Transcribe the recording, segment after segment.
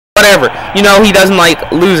whatever. You know he doesn't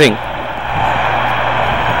like losing.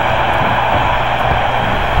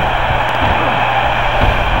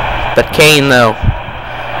 But Kane, though,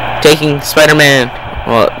 taking Spider-Man,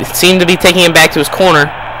 well, it seemed to be taking him back to his corner,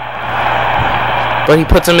 but he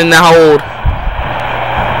puts him in the hold.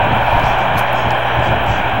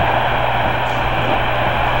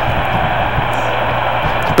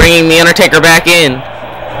 Bringing the Undertaker back in.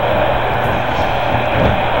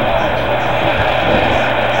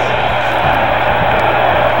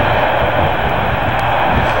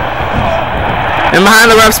 And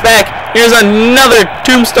behind the ref's back, here's another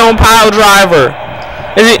tombstone pile driver.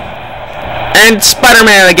 And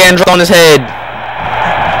Spider-Man again on his head.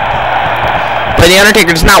 But the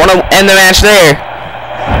Undertaker does not want to end the match there.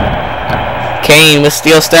 Kane with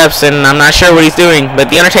steel steps, and I'm not sure what he's doing. But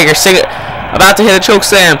the Undertaker about to hit a choke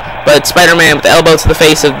slam. But Spider-Man with the elbow to the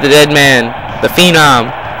face of the dead man. The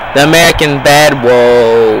Phenom. The American Bad.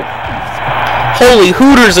 Whoa. Holy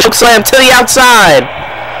Hooters. A choke slam to the outside.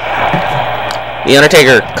 The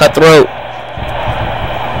Undertaker, cutthroat.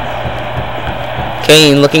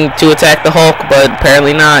 Kane looking to attack the Hulk, but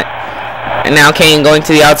apparently not. And now Kane going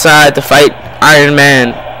to the outside to fight Iron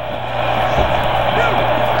Man.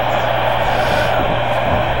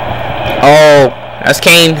 Oh, as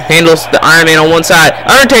Kane handles the Iron Man on one side.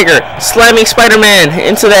 Undertaker slamming Spider-Man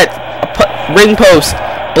into that ring post,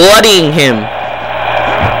 bloodying him.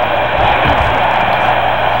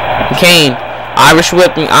 And Kane Irish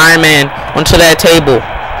whipping Iron Man onto that table.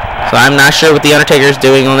 So I'm not sure what the Undertaker is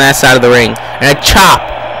doing on that side of the ring. And a chop.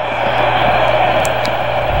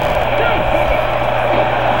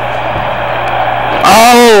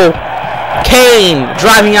 Oh! Kane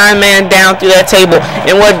driving Iron Man down through that table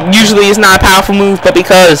in what usually is not a powerful move, but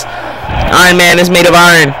because Iron Man is made of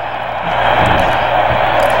iron.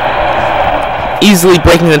 Easily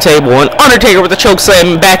breaking the table. And Undertaker with the choke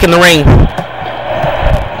slam back in the ring.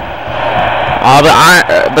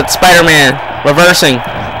 But Spider-Man reversing.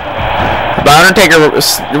 But Undertaker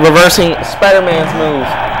reversing Spider-Man's move.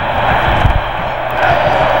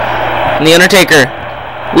 And the Undertaker.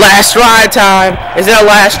 Last ride time. Is it a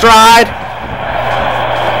last ride?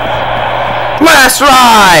 Last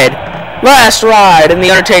ride. Last ride. And the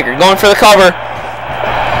Undertaker going for the cover.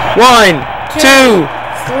 1, 2,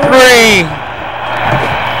 3.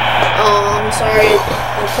 Oh, I'm sorry. It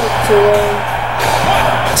took too long.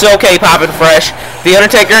 It's okay, Poppin' Fresh. The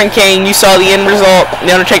Undertaker and Kane, you saw the end result.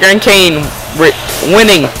 The Undertaker and Kane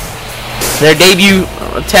winning their debut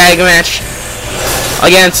tag match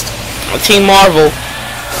against Team Marvel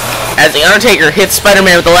as the Undertaker hits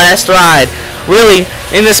Spider-Man with the last ride. Really,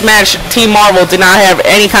 in this match, Team Marvel did not have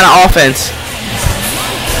any kind of offense.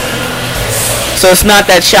 So it's not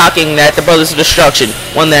that shocking that the Brothers of Destruction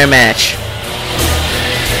won their match.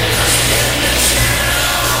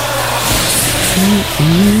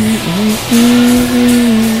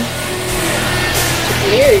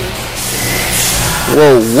 Tajiri.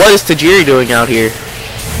 Whoa, what is Tajiri doing out here?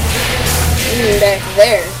 Back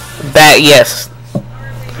there. Back, yes.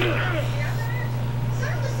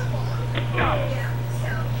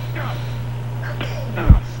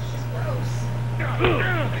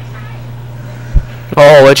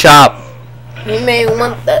 Oh, a chop. He may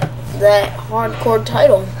want that hardcore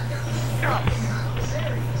title.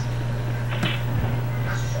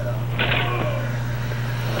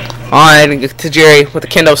 Alright, Tajiri with the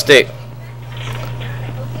kendo stick.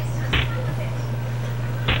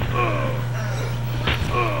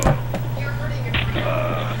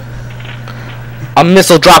 A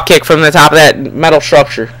missile drop kick from the top of that metal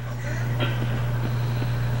structure.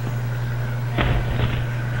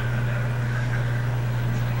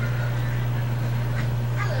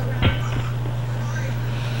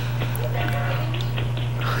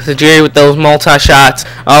 Tajiri with those multi-shots.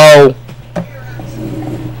 Oh.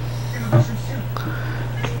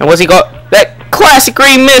 And what's he got? That classic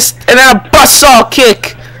green mist and then a buzzsaw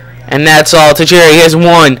kick. And that's all. Tajiri has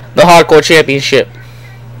won the Hardcore Championship.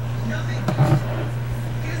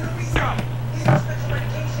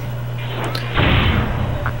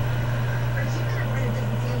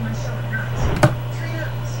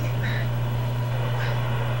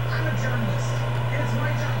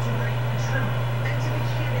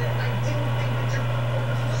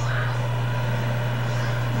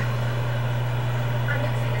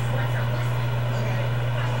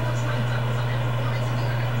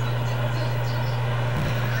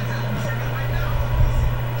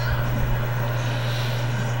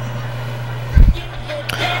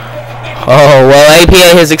 Oh, well,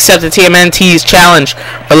 APA has accepted TMNT's challenge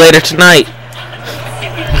for later tonight.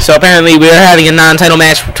 So apparently we are having a non-title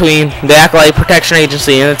match between the Acolyte Protection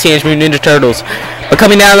Agency and the Teenage Mutant Ninja Turtles. But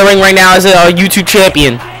coming down the ring right now is our YouTube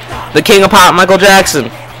champion, the King of Pop, Michael Jackson.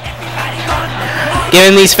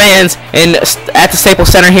 Giving these fans at the Staples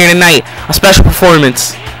Center here tonight a special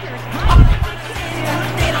performance.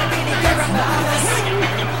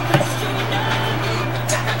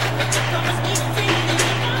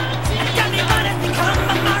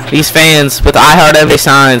 These fans with I Heart MJ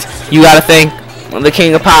signs, you gotta think the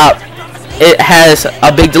King of Pop, it has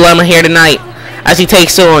a big dilemma here tonight as he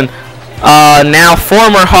takes on now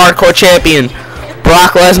former hardcore champion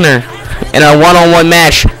Brock Lesnar in a one-on-one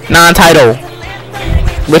match, non-title.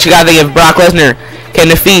 But you gotta think if Brock Lesnar can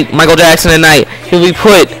defeat Michael Jackson tonight, he'll be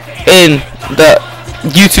put in the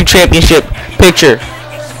YouTube Championship picture.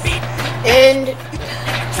 And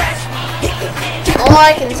all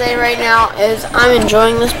I can say right now is I'm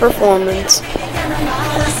enjoying this performance.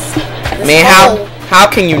 Man, how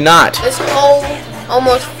can you not? This whole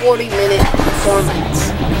almost 40-minute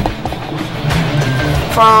performance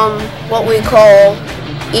from what we call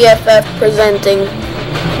EFF presenting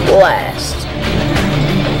Blast.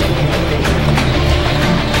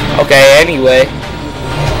 Okay, anyway,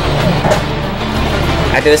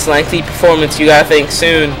 after this lengthy performance, you gotta think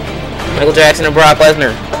soon Michael Jackson and Brock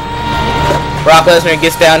Lesnar. Brock Lesnar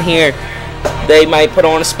gets down here, they might put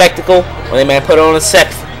on a spectacle, or they might put on a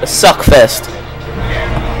suck fest.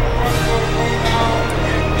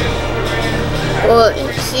 Well,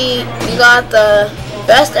 you see, you got the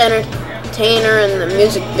best entertainer in the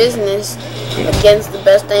music business against the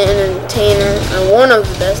best entertainer, and one of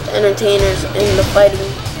the best entertainers in the fighting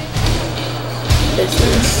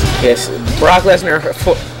business. Yes, Brock Lesnar,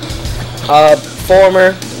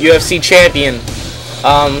 former UFC champion,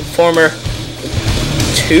 former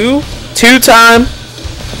two-time,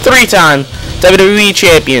 three-time WWE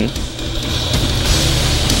champion.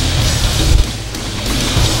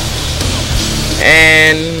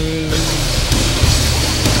 And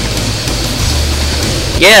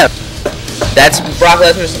yeah, that's Brock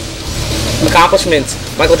Lesnar's accomplishments.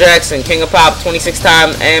 Michael Jackson, King of Pop,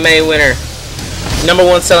 26-time AMA winner,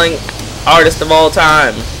 #1 selling artist of all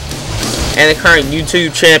time, and the current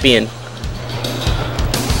YouTube champion.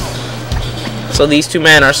 So these two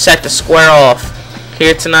men are set to square off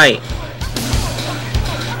here tonight.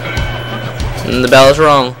 And the bell is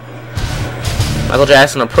rung. Michael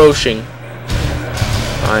Jackson approaching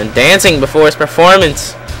and dancing before his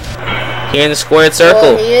performance here in the squared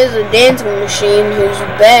circle. Well, he is a dancing machine who's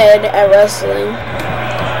bad at wrestling.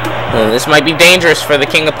 Well, this might be dangerous for the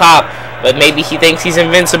King of Pop, but maybe he thinks he's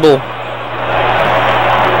invincible.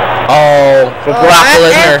 Oh, for Brock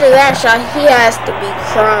Lesnar. After that shot, he has to be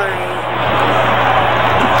crying.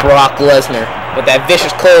 Brock Lesnar with that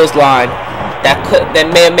vicious clothesline. That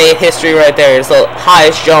may have made history right there. It's the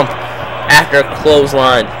highest jump after a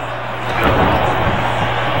clothesline.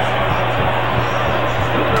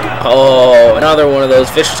 Oh, another one of those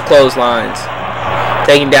vicious clotheslines.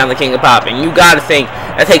 Taking down the King of Pop. And you gotta think,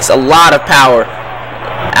 that takes a lot of power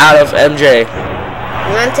out of MJ.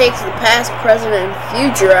 And that takes the past, present, and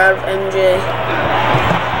future out of MJ.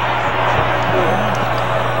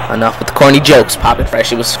 Enough with the corny jokes, Poppin'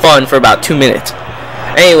 Fresh. It was fun for about 2 minutes.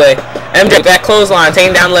 Anyway, MJ with that clothesline,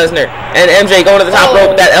 taking down Lesnar. And MJ going to the top rope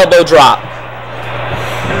with that elbow drop.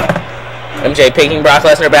 MJ picking Brock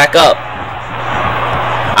Lesnar back up.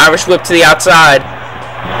 Irish whip to the outside.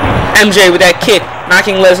 MJ with that kick,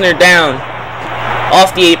 knocking Lesnar down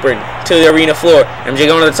off the apron to the arena floor. MJ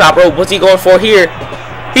going to the top rope. What's he going for here?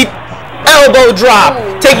 He elbow drop,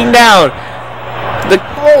 taking down the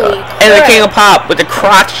King of Pop with the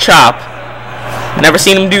crotch chop. Never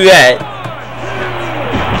seen him do that.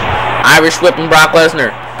 Irish whipping Brock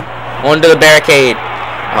Lesnar onto the barricade.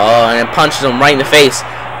 Oh, and it punches him right in the face.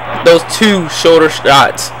 Those two shoulder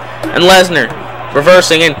shots. And Lesnar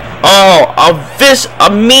reversing in. Oh, a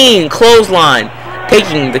mean clothesline,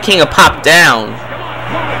 taking the King of Pop down.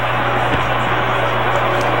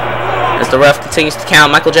 As the ref continues to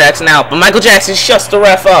count Michael Jackson out, but Michael Jackson shuts the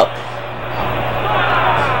ref up.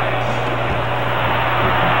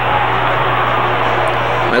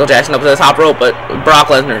 Michael Jackson up to the top rope, but Brock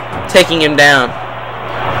Lesnar taking him down.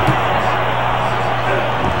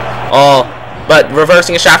 Oh, but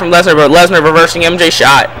reversing a shot from Lesnar, but Lesnar reversing MJ's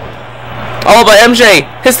shot. Oh, but MJ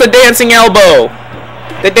hits the dancing elbow.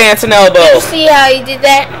 The dancing elbow. Did you see how he did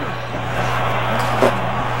that?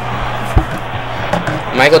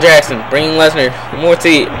 Michael Jackson bringing Lesnar more to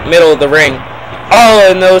the middle of the ring. Oh,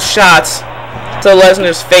 and those shots to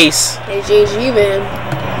Lesnar's face. Hey, JG, man.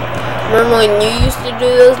 Remember when you used to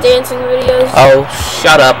do those dancing videos? Oh,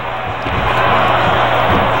 shut up.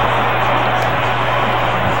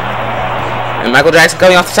 And Michael Jackson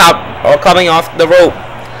coming off the top, or coming off the rope.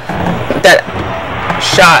 That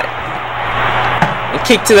shot. And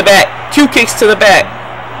kick to the back. 2 kicks to the back.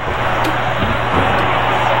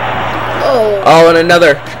 Oh, and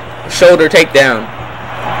another shoulder takedown.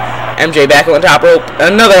 MJ back on the top rope.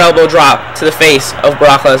 Another elbow drop to the face of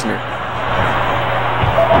Brock Lesnar.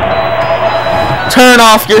 Turn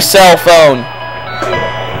off your cell phone.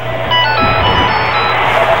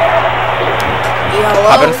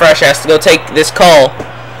 Poppin' Fresh has to go take this call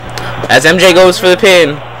as MJ goes for the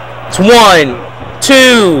pin. It's 1,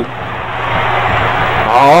 2.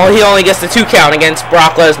 Oh, he only gets the 2 count against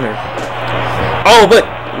Brock Lesnar. Oh, but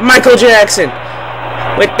Michael Jackson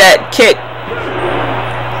with that kick.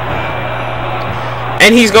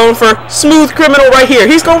 And he's going for Smooth Criminal right here.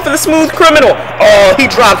 He's going for the Smooth Criminal. Oh, he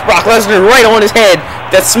drops Brock Lesnar right on his head.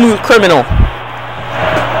 That Smooth Criminal.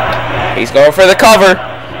 He's going for the cover.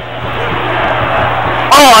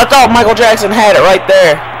 Oh, I thought Michael Jackson had it right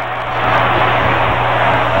there.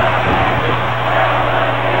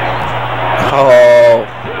 Oh.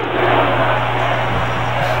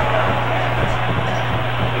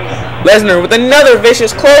 Lesnar with another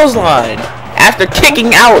vicious clothesline after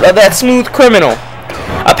kicking out of that Smooth Criminal.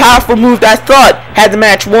 A powerful move that I thought had the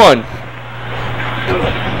match won.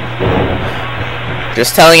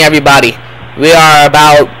 Just telling everybody, we are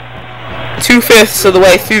about 2/5 of the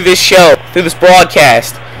way through this show, through this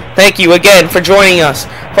broadcast. Thank you again for joining us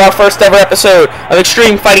for our first ever episode of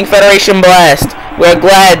Extreme Fighting Federation Blast. We're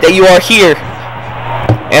glad that you are here.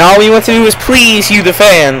 And all we want to do is please you, the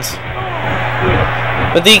fans.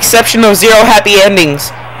 With the exception of 0 happy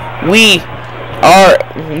endings, we are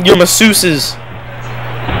your masseuses.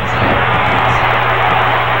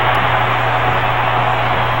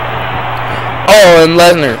 Oh, and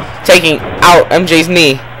Lesnar taking out MJ's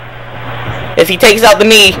knee. If he takes out the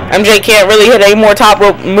knee, MJ can't really hit any more top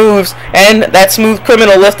rope moves, and that Smooth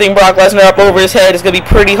Criminal lifting Brock Lesnar up over his head is going to be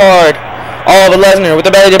pretty hard. Oh, but Lesnar with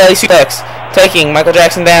the belly-to-belly suplex, taking Michael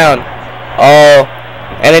Jackson down. Oh,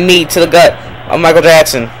 and a knee to the gut of Michael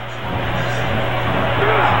Jackson.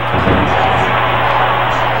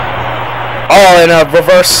 Oh, and a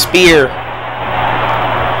reverse spear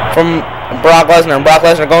from Brock Lesnar. Brock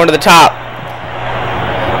Lesnar going to the top.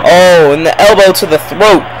 Oh, and the elbow to the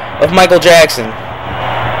throat of Michael Jackson.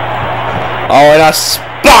 Oh, and a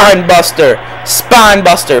spine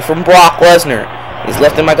buster from Brock Lesnar. He's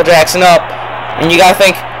lifting Michael Jackson up, and you gotta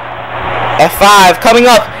think, F5 coming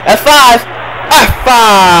up, F5,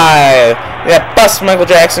 F5. Yeah, busts Michael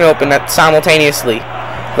Jackson open that simultaneously.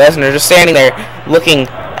 Lesnar just standing there, looking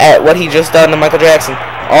at what he just done to Michael Jackson.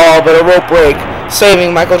 Oh, but a rope break,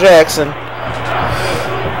 saving Michael Jackson.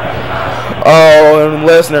 Oh, and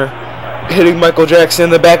Lesnar hitting Michael Jackson in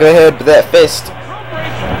the back of the head with that fist.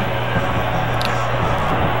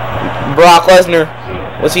 Brock Lesnar,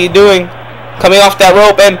 what's he doing? Coming off that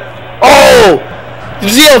rope and... Oh! You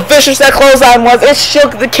see how vicious that clothesline was? It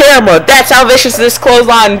shook the camera. That's how vicious this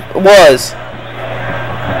clothesline was.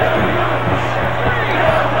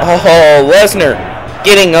 Oh, Lesnar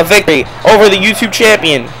getting a victory over the YouTube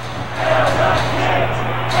champion.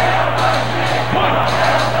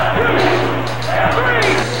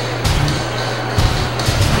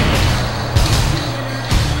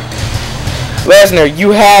 Lesnar,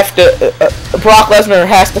 you have to, Brock Lesnar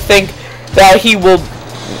has to think that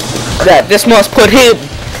that this must put him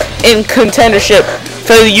in contendership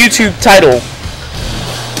for the YouTube title.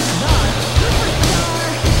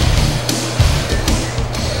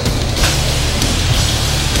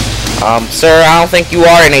 Sir, I don't think you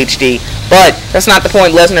are in HD, but that's not the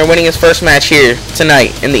point. Lesnar winning his first match here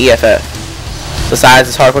tonight in the EFF, besides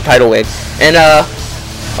his hardcore title win. And,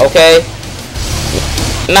 okay.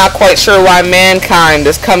 Not quite sure why Mankind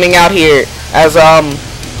is coming out here as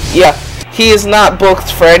yeah, he is not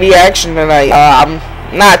booked for any action tonight. I'm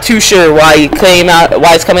not too sure why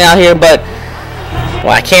he's coming out here, but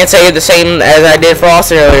well, I can't say it the same as I did for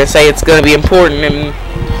Austin earlier. Say it's going to be important, and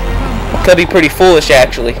it could be pretty foolish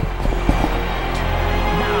actually.